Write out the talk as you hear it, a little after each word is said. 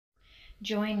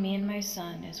Join me and my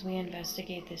son as we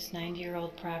investigate this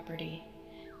 90-year-old property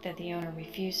that the owner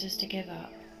refuses to give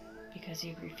up because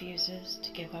he refuses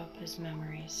to give up his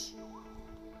memories.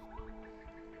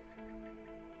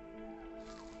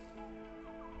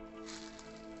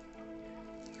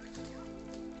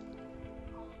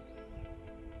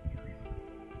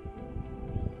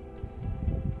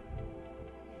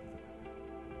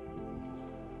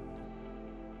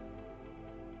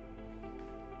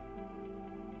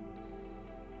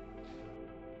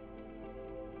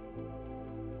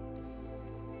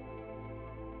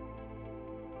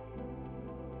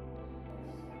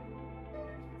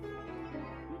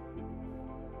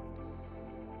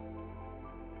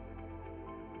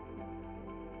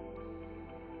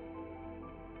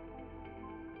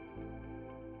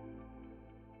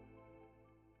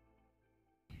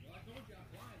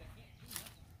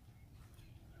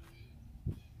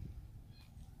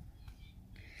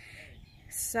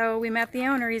 So we met the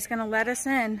owner. He's going to let us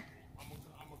in. I'm gonna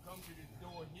come to this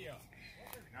door here.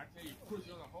 And I tell you, push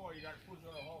on the hole. You gotta push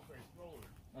on the hole for it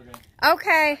slowly.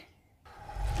 Okay.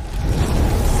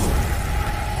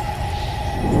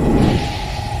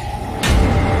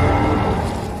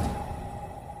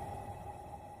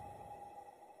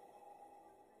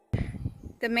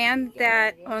 The man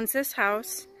that owns this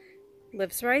house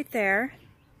lives right there.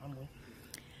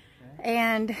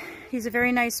 And he's a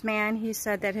very nice man. He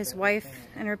said that his wife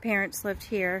and her parents lived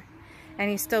here, and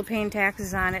he's still paying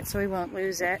taxes on it, so he won't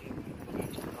lose it.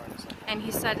 And he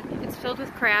said it's filled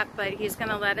with crap, but he's going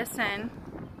to let us in.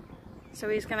 So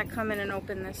he's going to come in and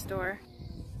open this door.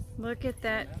 Look at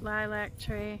that lilac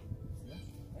tree.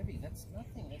 Heavy, that's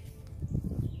nothing.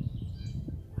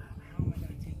 How am I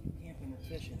going to take you camping or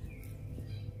fishing?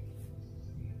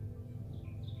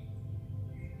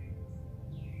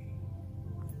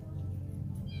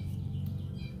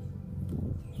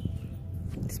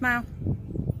 Smile.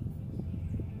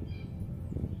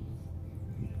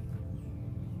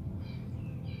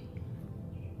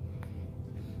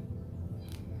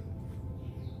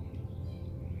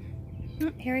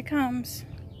 Oh, here he comes.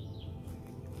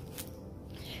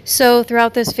 So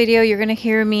throughout this video, you're going to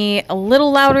hear me a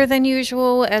little louder than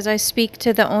usual as I speak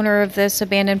to the owner of this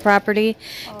abandoned property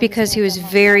because he was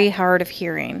very hard of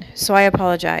hearing. So I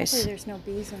apologize. Hopefully there's no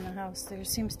bees in the house. There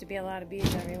seems to be a lot of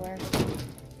bees everywhere.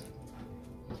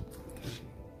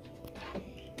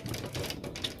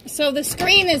 So the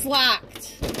screen is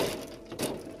locked.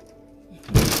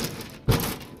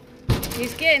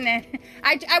 He's getting it.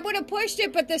 I would have pushed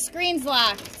it, but the screen's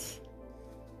locked.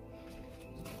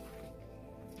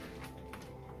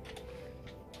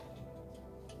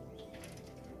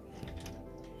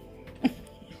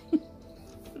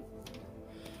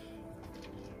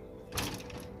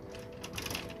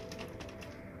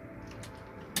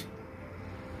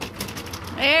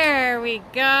 There we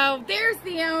go. There's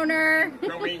the owner.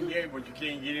 Come in here, but you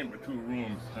can't get in but 2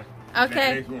 rooms.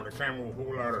 Okay. They just want to climb a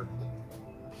whole lot of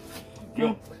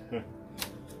jump.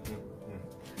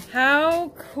 How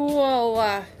cool.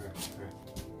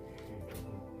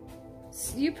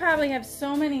 You probably have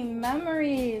so many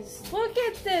memories. Look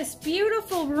at this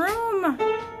beautiful room.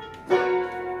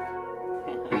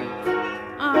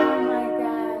 Oh my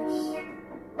gosh.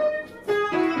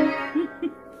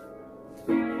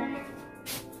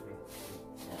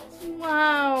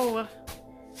 Wow.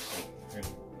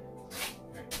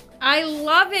 I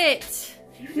love it.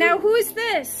 Now who's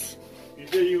this? You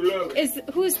say you love it.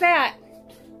 Who's that?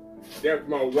 That's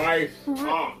my wife's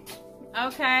aunt.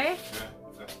 Okay.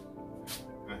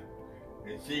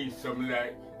 And she's something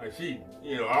like, she,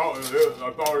 you know, all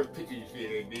the pictures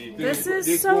you see. This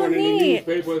is so neat. In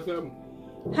the newspaper or something?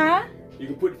 Huh? You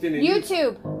can put it in the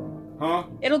YouTube. Huh?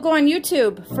 It'll go on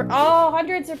YouTube. For all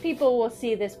hundreds of people will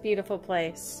see this beautiful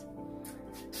place.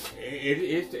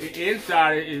 It's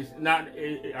inside is not,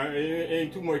 it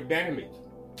ain't too much damage.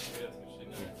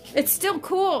 It's still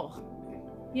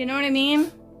cool. You know what I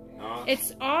mean?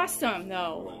 It's awesome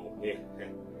though. Yeah.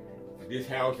 This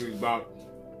house is about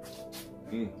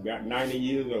 90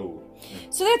 years old.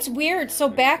 So that's weird. So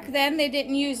back then they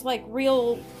didn't use like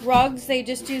real rugs. They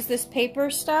just used this paper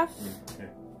stuff.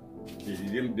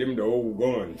 Them the old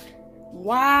guns.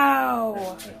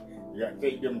 Wow. You gotta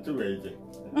take them too, AJ.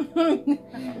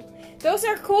 Those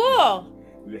are cool.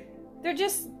 They're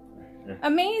just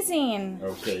amazing.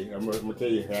 Okay, I'm gonna tell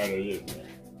you how they is.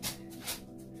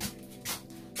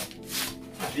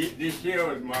 This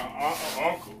here is my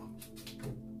uncle.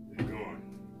 Is gone.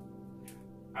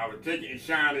 I would take it and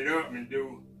shine it up and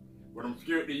do, but I'm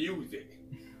scared to use it.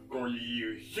 Or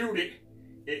you shoot it,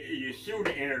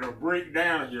 and it'll break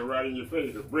down here right in your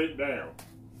face. It'll break down.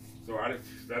 So I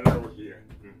just set it over here.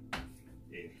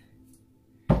 Yeah.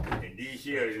 these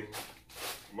here,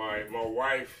 my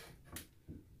wife's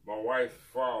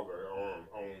father owned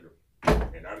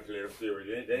them, and I just let them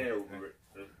sit. They ain't no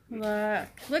good.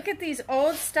 Look at these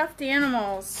old stuffed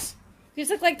animals.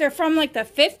 These look like they're from like the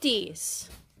 50s.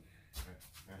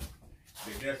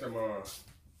 There's some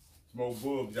old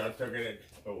bulbs I took it.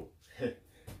 Oh,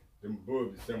 them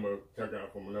bulbs some took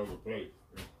out from another place.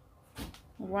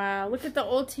 Wow, look at the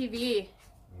old TV.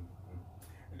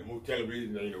 The more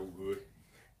television ain't no good.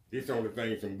 This only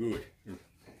thing some good.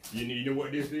 You know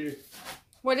what this is?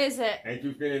 What is it? Ain't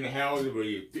you been in the house where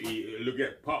you look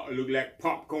like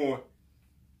popcorn?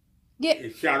 Yeah.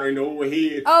 It's shot in the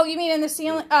overhead. Oh, you mean in the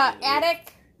ceiling,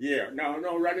 attic? Yeah,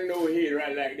 no, right in the overhead,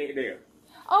 right like that there.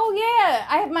 Oh yeah,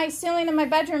 I have my ceiling in my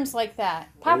bedrooms like that.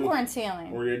 Popcorn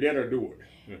ceiling. Or you that'll do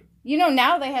it. You know,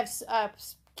 now they have a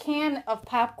can of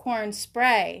popcorn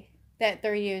spray that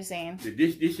they're using.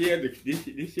 This here the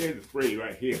spray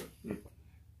right here.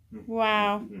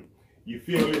 Wow. You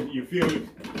feel it. You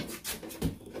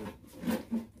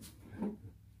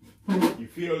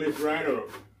feel this right up.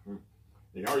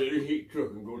 And all you heat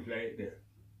truck and goes like that.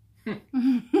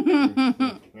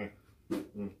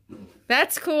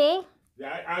 That's cool.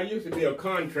 I used to be a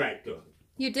contractor.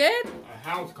 You did? A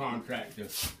house contractor.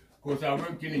 Of course, I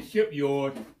worked in the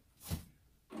shipyard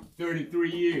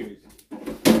 33 years.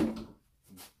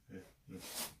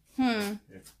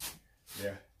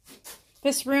 Yeah.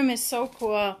 This room is so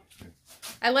cool.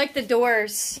 I like the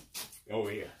doors. Oh,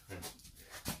 yeah.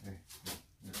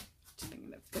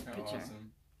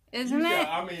 Awesome. Isn't it?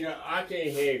 I mean, I can't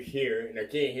have hear and I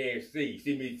can't have see.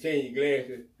 See me change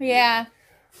glasses? Yeah.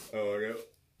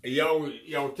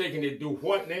 Y'all taking it to do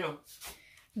what now?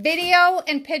 Video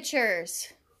and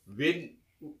pictures. Video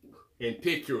and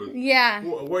pictures. Yeah.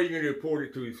 Where are you going to report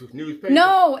it to? Newspaper?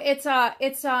 No, it's how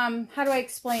do I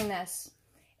explain this?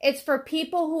 It's for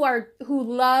people who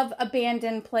love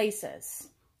abandoned places.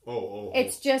 Oh.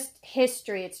 It's just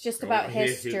history. It's just about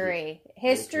history.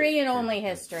 History and only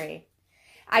history.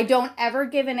 I don't ever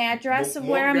give an address of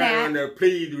where I'm at.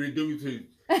 Please reduce his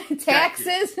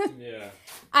taxes. Yeah.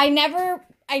 I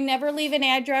never leave an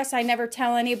address. I never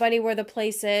tell anybody where the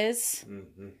place is.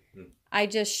 I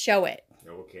just show it.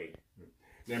 Okay.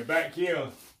 Now back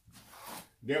here,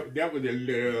 that was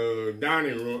the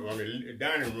dining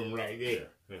room right there.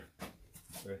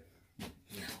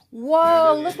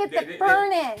 Whoa, look at the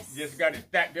furnace. Just got it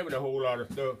stacked up with a whole lot of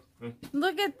stuff.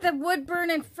 Look at the wood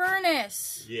burning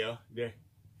furnace. Yeah, that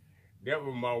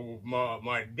was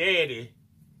my daddy,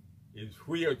 his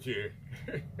wheelchair.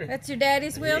 That's your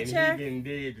daddy's wheelchair? And he been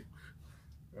dead,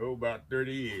 about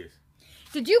 30 years.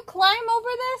 Did you climb over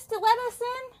this to let us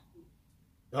in?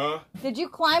 Huh? Did you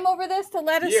climb over this to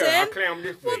let us in? Yeah, I climbed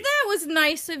this way. Well, that was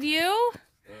nice of you.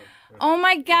 Oh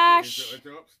my gosh. It's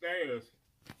upstairs.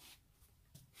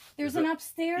 There's an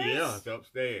upstairs? Yeah, it's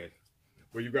upstairs.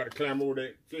 Well, you got to climb over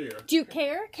that chair. Do you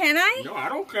care? Can I? No, I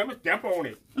don't climb it. Step on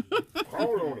it.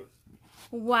 Hold on it.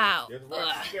 Wow. That's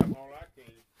why I step all I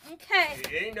can.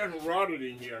 Okay. It ain't nothing rotted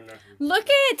in here or nothing.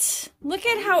 Look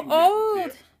at how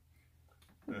old.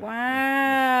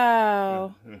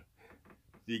 Wow.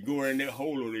 You go in that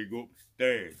hole or they go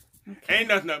upstairs. Okay. Ain't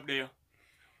nothing up there.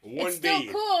 One it's bed.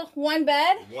 Still cool. One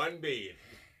bed? One bed.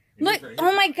 Look,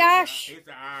 oh my gosh. It's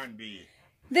an iron bed.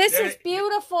 This is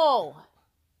beautiful.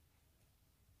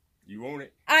 You want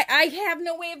it? I have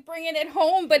no way of bringing it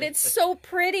home, but it's so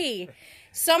pretty.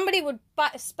 Somebody would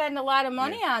spend a lot of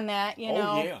money on that, you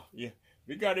know. Oh, yeah.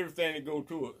 We got everything to go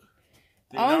to it.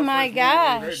 Oh, my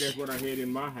gosh. That's what I had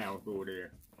in my house over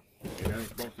there. And I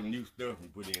bought some new stuff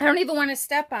and put in. I don't even want to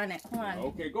step on it. Hold on.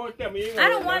 Okay, go and step me in. I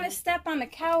don't want to step on the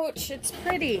couch. It's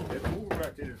pretty. Let's move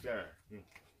right to the side.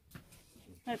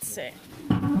 Let's see.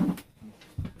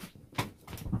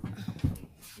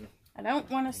 I don't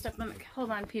want to step on the...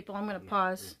 Hold on, people. I'm going to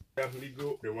pause.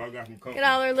 Get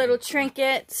all our little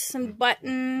trinkets, some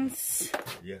buttons.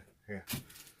 Yeah.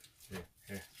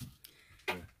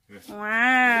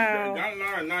 Wow. Got a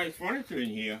lot of nice furniture in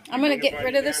here. I'm going to get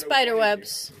rid of the spider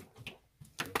webs.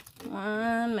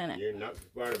 1 minute. Yeah, knock the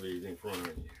spider webs in front of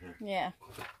you. Yeah.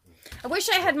 I wish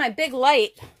I had my big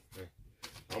light.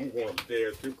 I'm going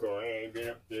upstairs too, because I ain't been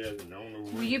upstairs and I don't know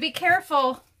where. Will you be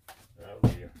careful? I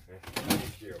will.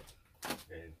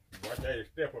 And watch how you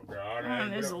step up there. Oh,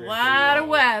 there's a lot of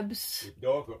webs. It's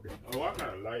dark up there. Oh, I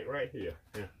got a light right here.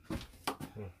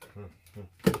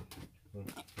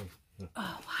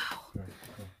 Oh, wow.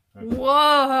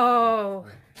 Whoa.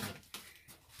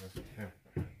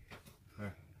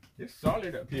 It's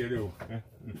solid up here, though.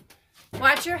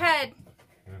 Watch your head.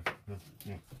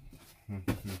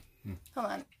 Hold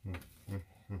on.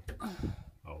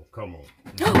 Oh, come on.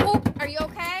 Oh, are you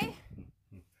okay?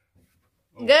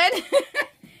 Good?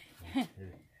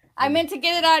 I meant to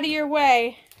get it out of your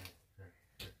way.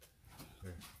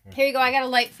 Here you go. I got a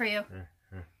light for you.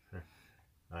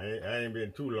 I ain't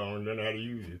been too long. Don't know how to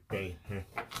use this thing.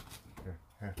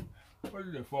 What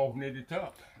is it, falling at the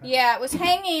top? Yeah, it was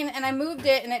hanging, and I moved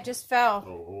it, and it just fell.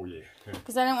 Oh yeah.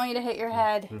 Because I didn't want you to hit your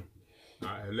head.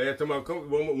 Last time I come,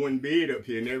 one bed up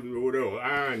here, and that was over there,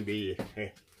 iron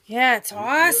bed. Yeah, it's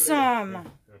awesome.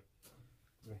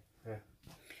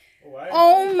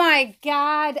 Oh my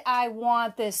God, I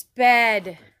want this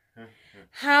bed.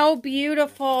 How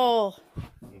beautiful.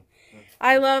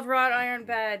 I love wrought iron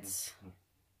beds.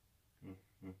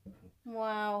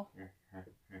 Wow.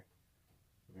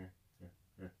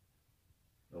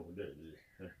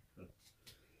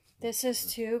 This is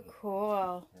too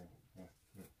cool.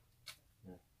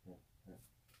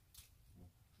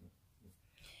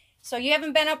 So you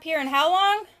haven't been up here in how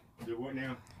long? Do what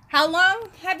now? How long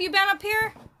have you been up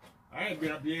here? I ain't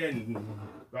been up here in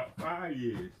about 5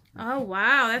 years. Oh,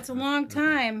 wow. That's a long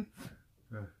time.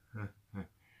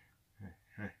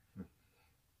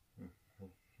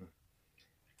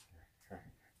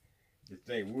 This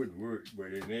thing would work,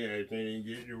 but it ain't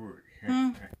get to work.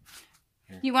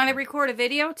 You want to record a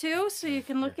video, too, so you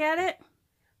can look at it?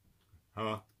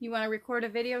 Huh? You want to record a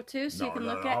video, too, so you can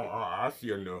look at it? I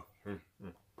see enough.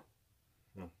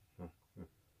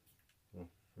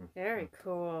 Very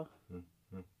cool.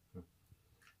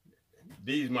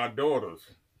 These my daughters.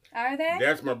 Are they?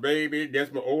 That's my baby.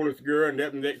 That's my oldest girl, and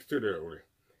that's next to the oldest.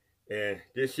 And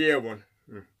this here one,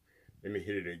 let me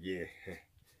hit it again.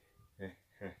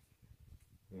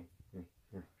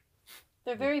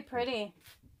 They're very pretty.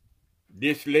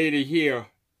 This lady here,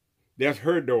 that's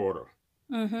her daughter.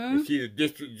 Mm-hmm. And she's a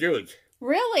district judge.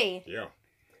 Really? Yeah.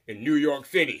 In New York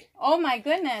City. Oh, my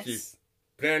goodness. She's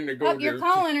planning to go Oh, you're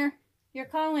calling her. You're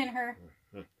calling her.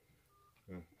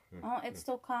 Oh, it's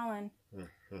still calling.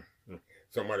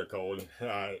 Somebody called.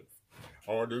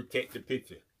 I'll do take the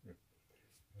picture.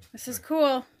 This is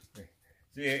cool.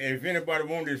 See, if anybody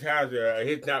wants this house,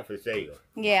 it's not for sale.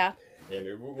 Yeah. And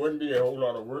it wouldn't be a whole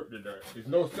lot of work to do. There's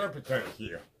no septic tank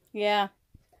here. Yeah.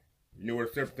 You know what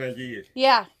a septic tank is?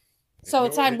 Yeah. So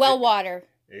it's on well water.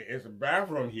 It's a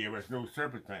bathroom here, but it's no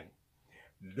septic tank.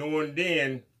 During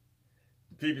then,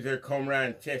 people that come around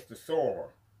and test the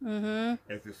soil.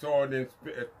 Mm-hmm. If the soil didn't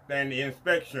stand the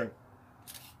inspection,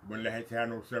 when they had to have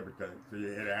no septic tank, so you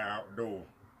had an outdoor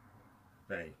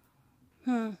thing.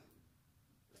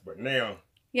 But now.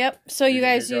 Yep. So you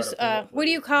guys use what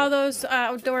do you call those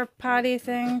outdoor potty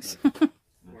things?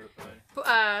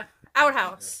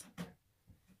 Outhouse.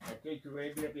 I think you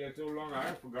ain't been up there so long,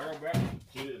 I forgot about it.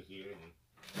 Cheers here.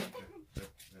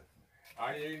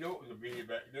 I didn't even know it was a beanie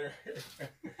back there.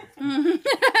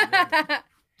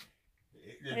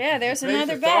 Yeah, there's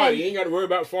another bed. You ain't got to worry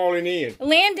about falling in.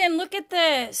 Landon, look at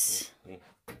this.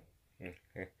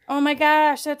 Oh my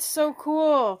gosh, that's so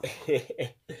cool.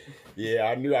 Yeah,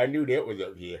 I knew that was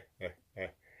up here.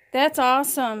 That's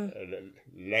awesome.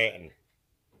 Latin.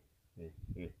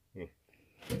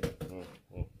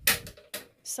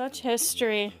 Such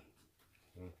history.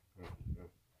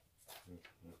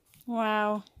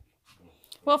 Wow.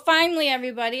 Well, finally,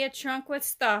 everybody, a trunk with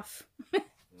stuff.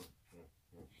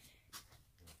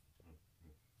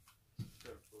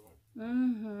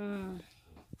 Mm-hmm.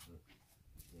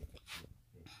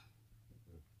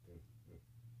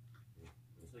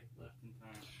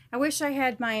 I wish I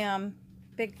had my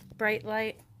big bright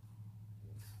light.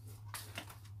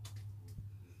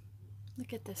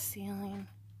 Look at the ceiling.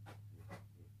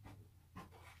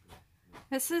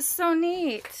 This is so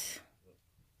neat.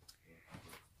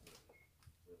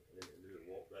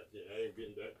 I ain't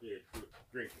getting back there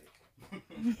drinking.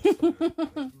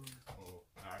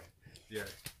 Yeah.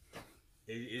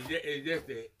 It's just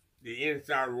the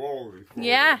inside wall is falling.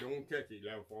 Yeah. Don't touch it,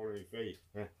 let it fall in your face.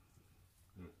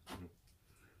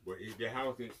 But the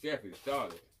house itself is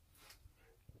solid.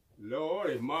 Lord,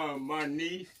 if my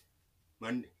niece,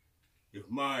 if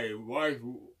my wife's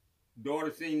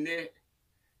daughter seen that,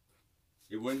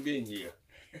 it wouldn't been here.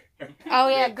 Oh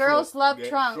yeah, girls love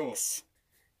trunks.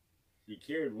 She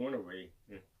carried one away.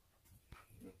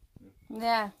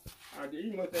 Yeah.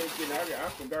 You must think I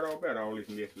forgot all about all this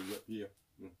mess was up here.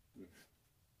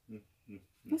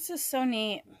 This is so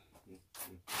neat.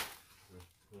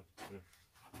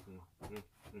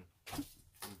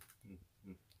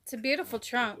 It's a beautiful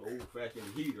trunk.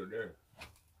 Old-fashioned heater there.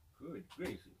 Good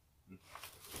gracious.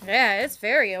 Yeah, it's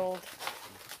very old.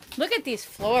 Look at these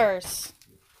floors.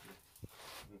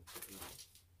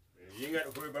 You ain't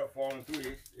got to worry about falling through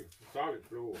this. It's a solid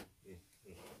floor.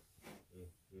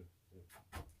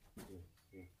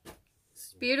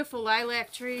 It's Beautiful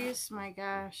lilac trees. My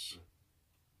gosh.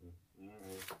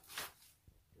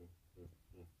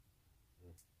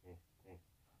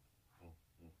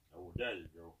 Oh, there you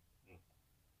go.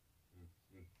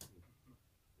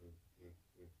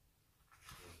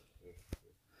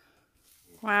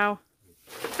 Wow.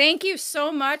 Thank you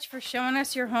so much for showing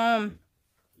us your home.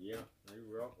 Yeah,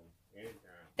 you're welcome. Anytime.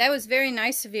 That was very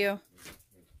nice of you.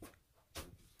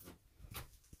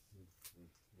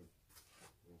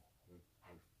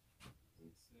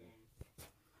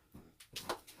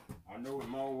 I know what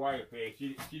my wife had.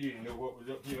 She didn't know what was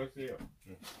up here herself.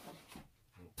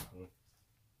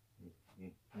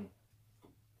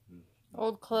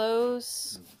 Old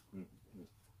clothes.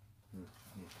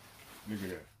 Look at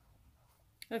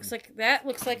that.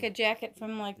 Looks like a jacket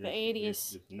from like the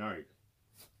 80s. It's nice.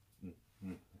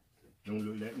 Don't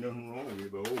look like nothing wrong with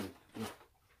it, but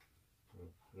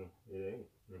it ain't.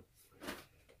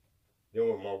 Them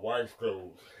were my wife's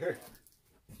clothes.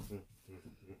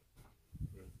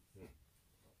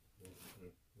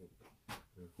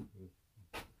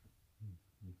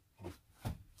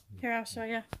 Here, I'll show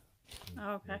you.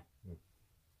 Oh, okay.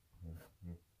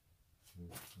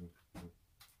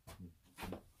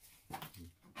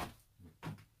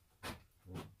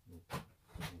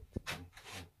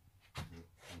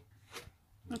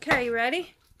 Okay, you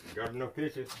ready? Got enough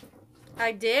pictures?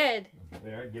 I did.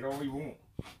 Yeah, get all you want.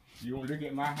 You want to look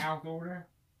at my house over there?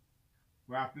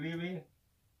 Where I live in?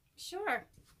 Sure.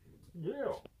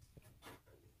 Yeah.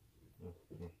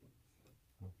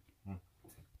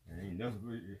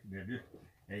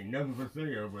 Ain't nothing for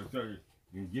sale, but so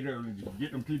you get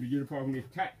them people to get up on these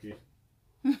taxes.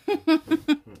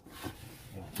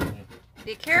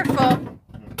 Be careful.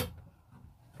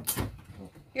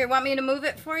 Here, want me to move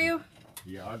it for you?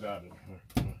 Yeah, I got it.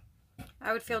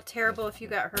 I would feel terrible if you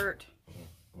got hurt.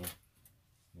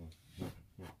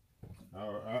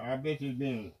 I bet it's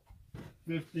been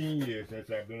 15 years since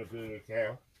I've been up in this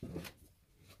house.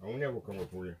 I won't never come up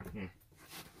for you.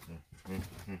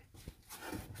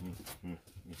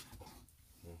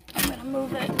 I'm gonna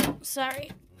move it.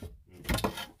 Sorry.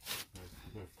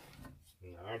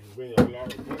 I just bring a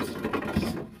lot of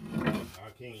things. I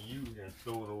can't use it and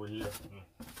store it over here.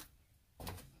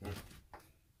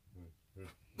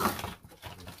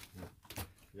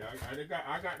 Yeah,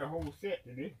 I got the whole set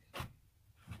today.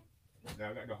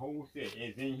 I got the whole set.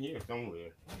 It's in here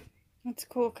somewhere. That's a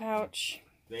cool couch.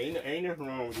 There ain't nothing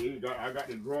wrong with it. I got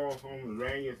the drawers on the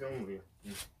lanyards on here.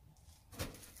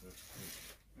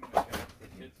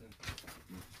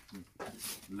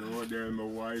 Lord, there's my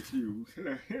wife's shoes.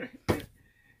 That's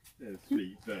a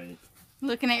sweet thing.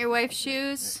 Looking at your wife's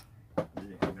shoes? Yeah,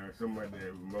 now somebody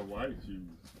there with my wife's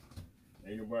shoes.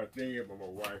 Ain't nobody thinking about my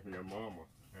wife and her mama.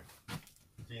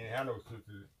 She didn't have no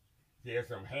sisters. She had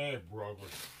some half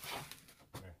brothers.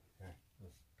 I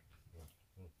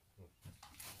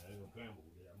ain't gonna climb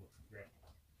over there. I'm gonna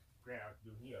grab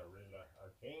through here. I realize I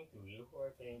came through here before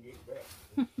I can't get back.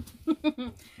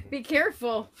 Be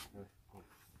careful.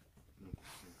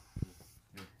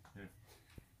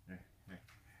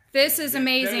 This is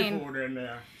amazing.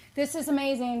 This is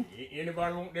amazing.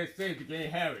 Anybody want that safe, you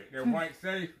can't have it. That white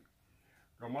safe.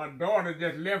 Cause my daughter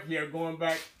just left here going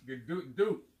back to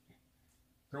Duke.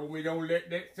 So we don't let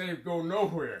that safe go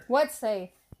nowhere. What safe?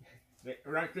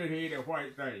 Right there, here, that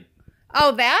white thing.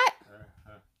 Oh, that?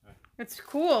 It's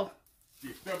cool.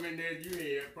 There's stuff in there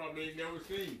you ain't probably ain't never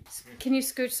seen. Can you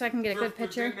scooch so I can get a good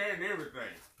picture? In there and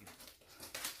everything.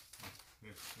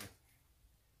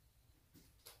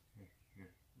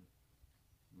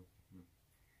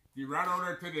 See, right on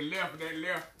there to the left,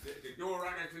 the door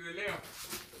right there to the left.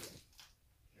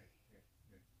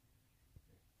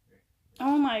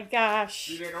 Oh my gosh.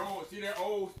 See that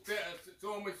old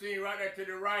sewing machine right there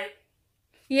to the right?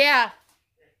 Yeah.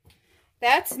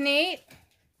 That's neat.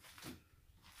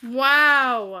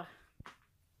 Wow.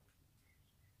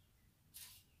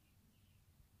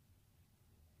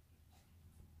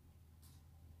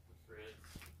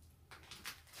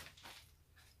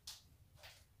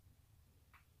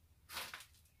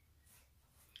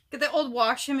 Get the old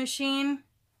washing machine.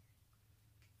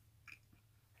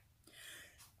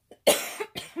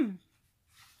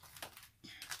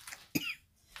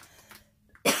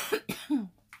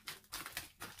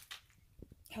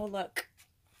 Oh, look.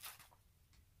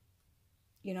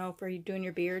 You know, for you doing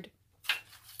your beard.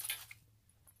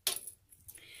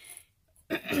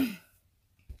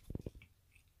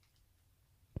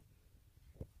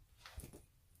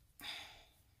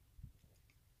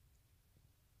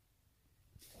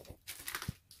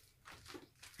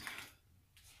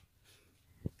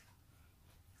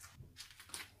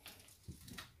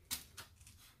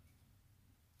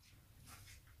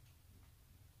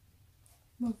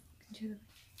 to.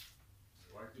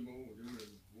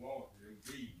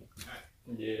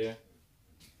 Yeah.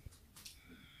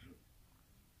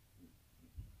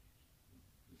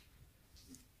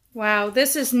 Wow,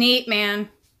 this is neat, man.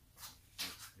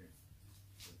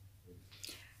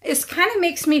 It kind of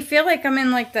makes me feel like I'm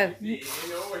in like the... You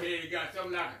know, over here you got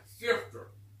something like a sifter.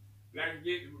 Like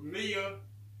you get the meal,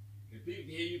 and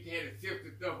people here you had to sift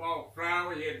the stuff off,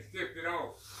 flour, you had to sift it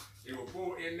off. It will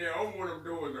pour in there, open one of them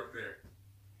doors up there.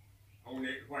 On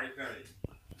that white thing.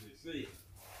 You see?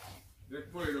 Let's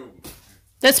put it over.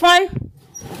 This one?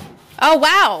 Oh,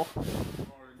 wow.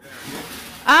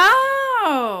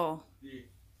 Oh. See,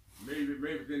 maybe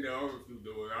it's in the other two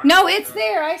doors. No, it's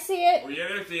there. I see it. Oh, yeah,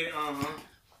 that's it. Uh-huh.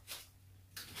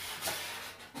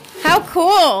 How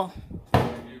cool.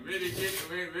 You really get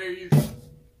very easy.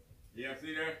 Yeah,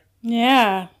 see that?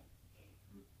 Yeah.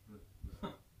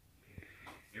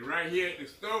 And right here at the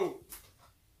stove,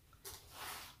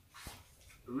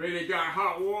 really got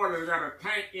hot water, got a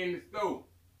tank in the stove.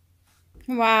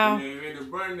 Wow. And to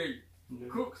burn the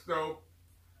cook stove,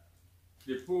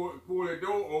 they pull the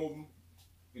door open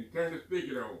and turn the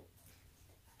spigot on.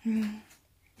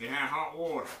 They have hot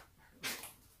water.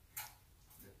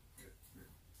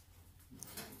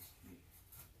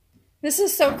 This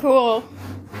is so cool.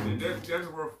 And that's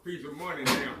worth a piece of money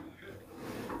now.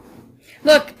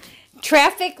 Look,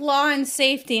 traffic law and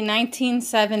safety,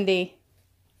 1970.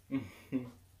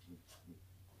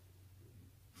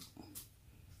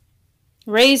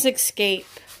 Ray's escape.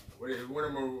 One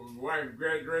of my wife's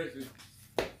graduations.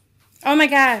 Oh my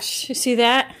gosh, you see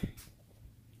that?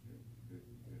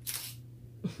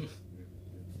 I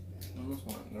almost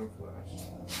want no flash.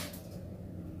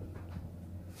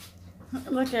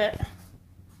 Look at.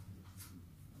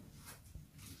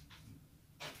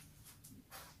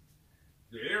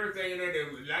 Everything in there,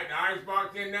 like the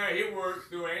icebox in there, it works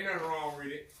too. Ain't nothing wrong with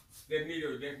it. Just need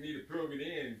to plug it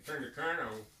in and turn the current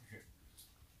on.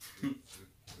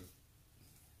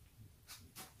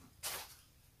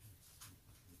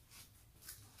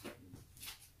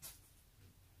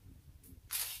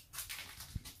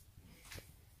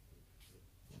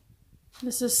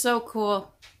 This is so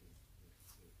cool.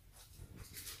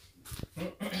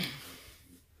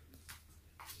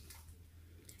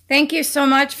 Thank you so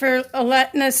much for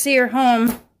letting us see your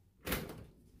home.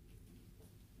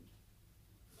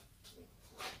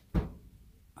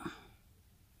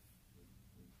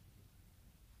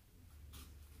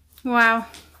 Wow.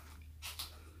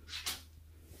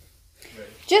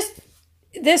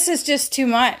 This is just too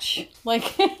much.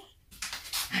 Like,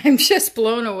 I'm just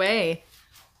blown away.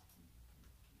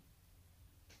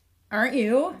 Aren't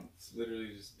you? It's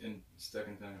literally just stuck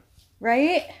in time.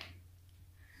 Right?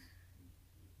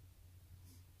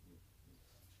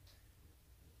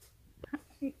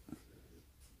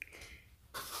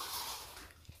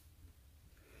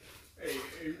 Hey,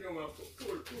 you know what?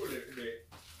 Pull that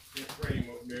frame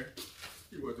up there.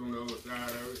 See what's on the other side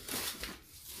of it.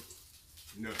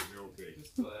 Nothing, okay.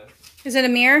 Just glass. Is it a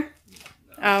mirror?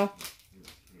 No. Oh.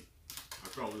 I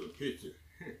saw a little picture.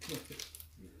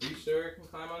 Are you sure I can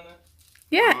climb on that?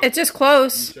 Yeah, it's just You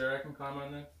close. sure I can climb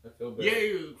on that? I feel better.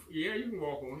 Yeah, you can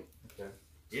walk on it. Okay.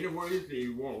 Anywhere you see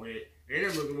you walk it. Ain't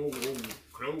nothing over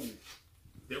clothes.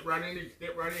 Step right in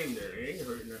there. It ain't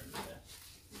hurting nothing.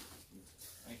 Yeah.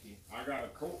 Thank you. I got a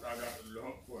coat I got a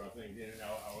lump for, I think, then I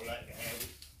would like to have it.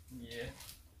 Yeah.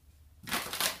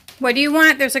 What do you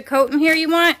want? There's a coat in here you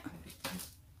want?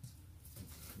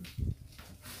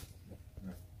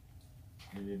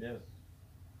 Maybe that's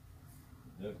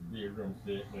bedroom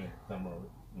set there, some of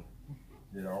it.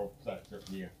 Get all sucked up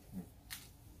here.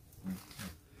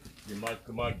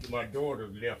 My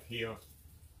daughters left here.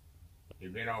 They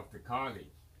went off to college.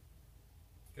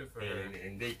 Good for her.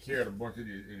 And they carried a bunch of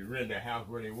they rented the house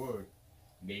where they was.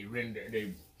 They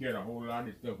carried a whole lot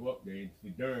of stuff up there to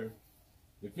Durham.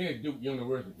 They finished Duke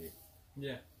University.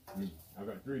 Yeah. I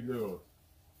got 3 girls.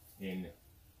 And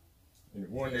the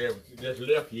one that's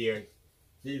left here,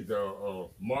 she's a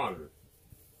model.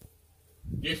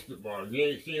 District model. You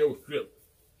ain't seen no strip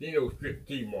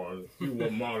T model. She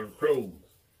was model clothes.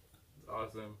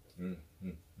 Awesome. And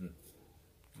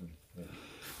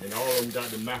all of them got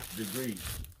the master's degree.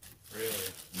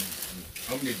 Really?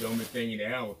 I'm the dumbest thing in the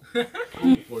house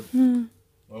for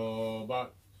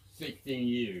about 16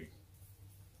 years.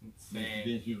 Insane.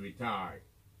 Then she retired.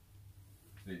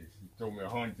 She told me,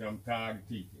 "Honey, I'm tired of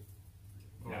teaching."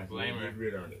 I don't blame her. Get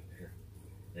rid of it.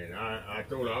 And I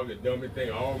told her I was the dumbest thing.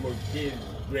 All my kids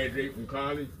graduated from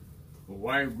college. My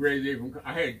wife graduated from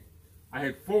college. I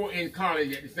had 4 in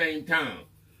college at the same time.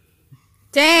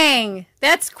 Dang,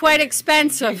 that's quite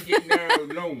expensive. Getting their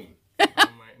loan. Oh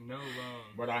No loan.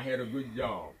 but I had a good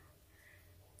job.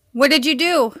 What did you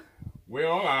do?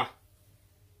 Well,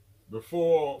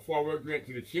 before I went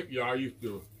to the shipyard, I used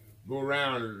to go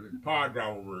around and pod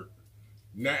driver work.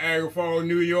 Niagara Falls,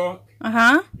 New York.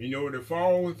 Uh-huh. You know the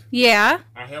falls? Yeah.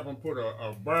 I helped them put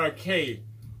a barricade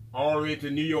all the way to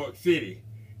New York City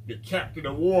to capture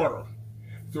the water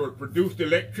so it produced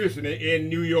electricity in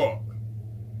New York.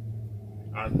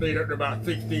 I stayed up to about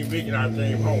 16 weeks and I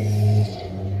came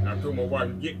home. I told my wife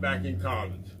to get back in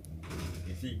college.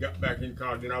 And she got back in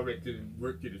college and I went to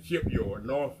work to the shipyard.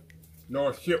 North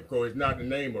Shipco is not the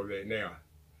name of it now.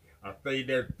 I stayed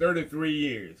there 33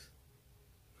 years.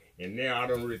 And now I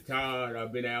done retired.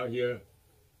 I've been out here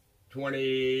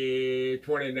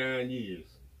 29 years.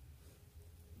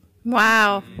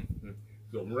 Wow.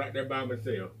 So I'm right there by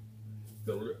myself.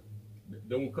 So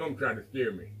don't come trying to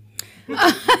scare me.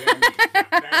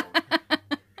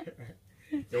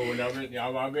 So when I was in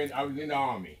the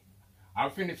Army. I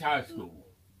finished high school.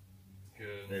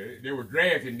 Good. They were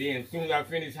drafting then. As soon as I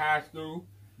finished high school,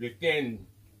 within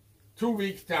 2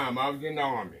 weeks' time, I was in the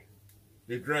Army.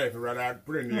 They drafted right out,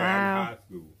 put in the high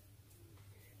school.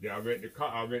 Then I went in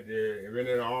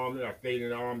the Army. I stayed in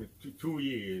the Army 2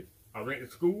 years. I went to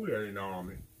school there in the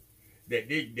Army. They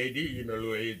did give me a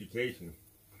little education.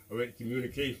 I went to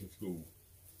communication school.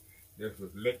 This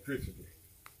was electricity.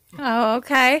 Oh,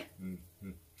 okay.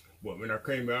 But when I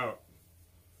came out,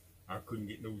 I couldn't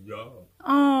get no job.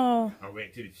 Oh. I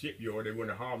went to the shipyard. They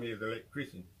wanted to hire me as an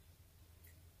electrician.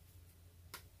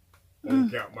 On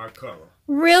count my color.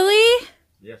 Really?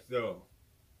 Yes, sir.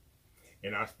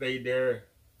 And I stayed there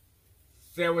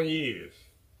 7 years.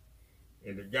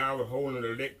 And the guy was holding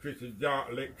the electricity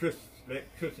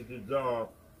job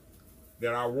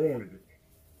that I wanted.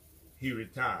 He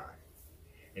retired.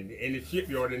 And in the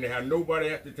shipyard, and they had nobody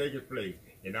else to take his place.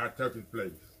 And I took his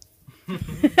place.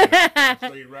 I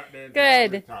stayed right there until I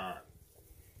retired.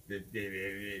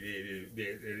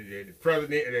 The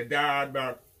president that died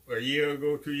about a year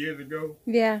ago, 2 years ago.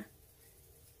 Yeah.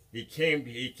 He came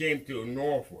to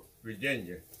Norfolk,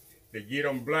 Virginia, to get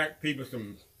them black people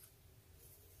some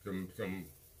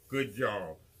good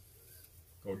jobs.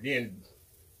 Cause then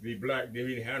we black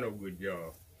didn't have no good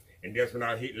job. And that's when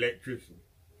I hit electrician.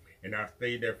 And I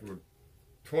stayed there for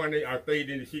I stayed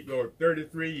in the shipyard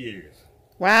 33 years.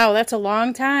 Wow, that's a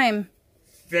long time.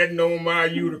 Sitting on my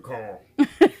unicorn.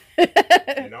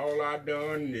 And all I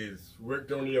done is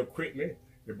worked on the equipment.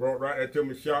 They brought right there to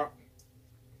my shop.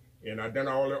 And I done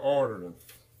all the ordering.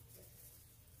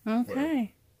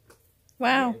 Okay.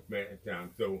 Wow.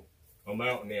 Time. So I'm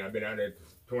out now. I've been out there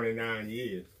 29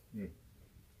 years.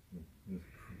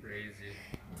 Crazy.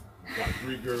 Got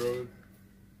 3 girls.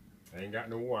 I ain't got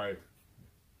no wife.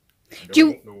 Do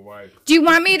want no wife. you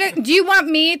want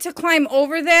me to climb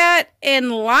over that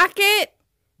and lock it?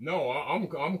 No, I'm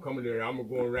coming there. I'm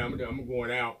going around there. I'm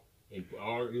going out and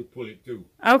I'll pull it too.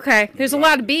 Okay. There's a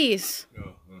lot of bees.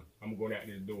 I'm going out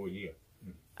this door here.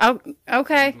 Oh,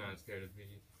 okay. I'm not scared of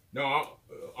bees. No,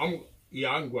 I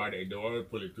can go out that door. I'll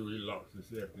pull it through. He locks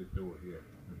himself this door here.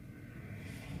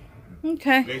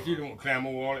 Okay. Unless you don't climb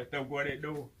over all that stuff, go out that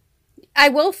door. I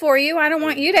will for you. I don't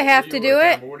want you to have to do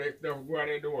it. Climb over that stuff, go out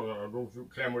that door. Or go through,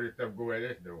 climb over that stuff, go out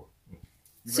that door.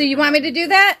 So you want me to do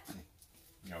that?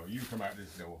 No, you come out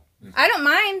this door. I don't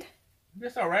mind.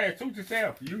 That's all right. Suit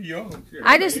yourself. You young.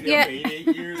 I just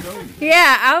 88 years old.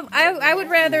 Yeah, I would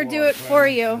rather do it for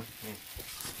you.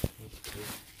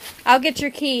 I'll get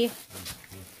your key.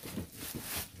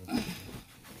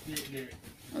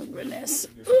 Oh goodness.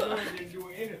 Ugh.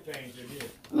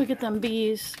 Look at them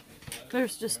bees.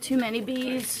 There's just too many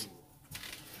bees.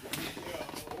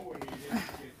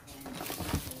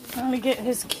 Let me get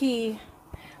his key.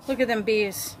 Look at them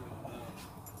bees.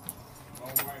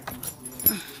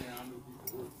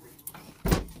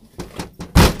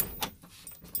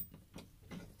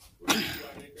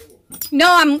 No,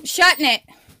 I'm shutting it.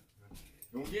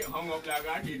 Don't get hung up like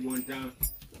I did one time.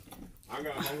 I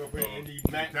got hung up in these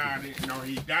black guys. You know,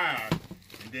 he died,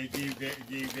 and they gave that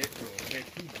to him. Had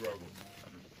 2 brothers,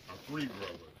 or 3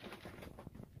 brothers.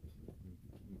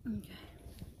 Okay.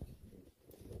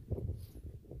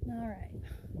 All right.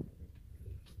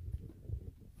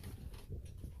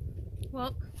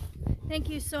 Well, thank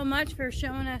you so much for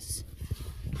showing us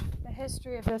the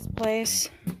history of this place.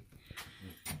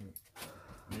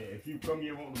 Yeah, if you come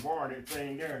here on the bar, that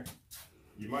thing there,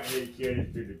 you might have to carry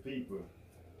it to the people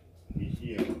this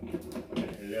year,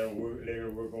 and let them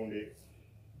work on that.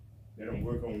 Let them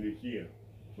work on this year.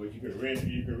 But you can rent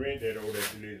that over there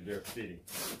to Elizabeth City.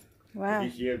 Wow.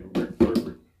 This year will work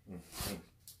perfect.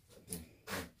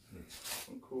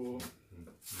 Cool.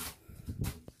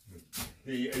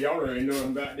 See, y'all ain't know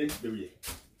about this, do you?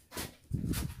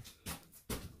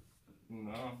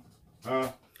 No.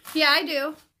 Huh? Yeah, I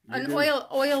do. An do?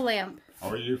 oil lamp.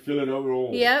 Or you fill it up with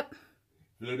oil. Yep.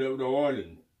 Fill it up with oil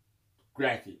and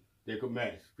scratch it. Take a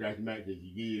match. Scratch the match that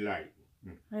you get you light.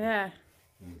 Yeah.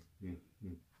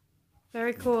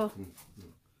 Very cool.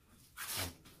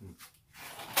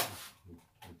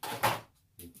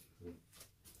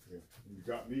 You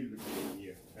got me looking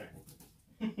here.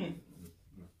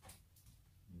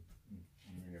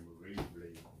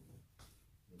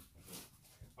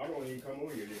 I don't even come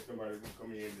over here. There's somebody who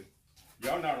come in.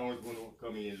 Y'all not the only one who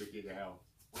come in and look at the house.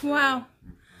 Wow.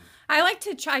 I like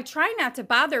to try not to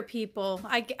bother people.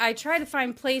 I try to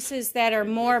find places that are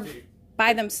more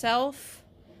by themselves.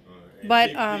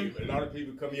 But a lot of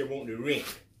people come here wanting to rent.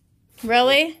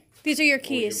 Really? These are your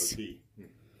keys. A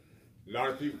lot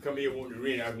of people come here wanting to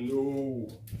rent. I know.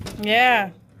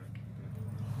 Yeah.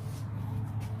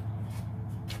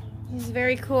 This is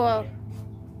very cool.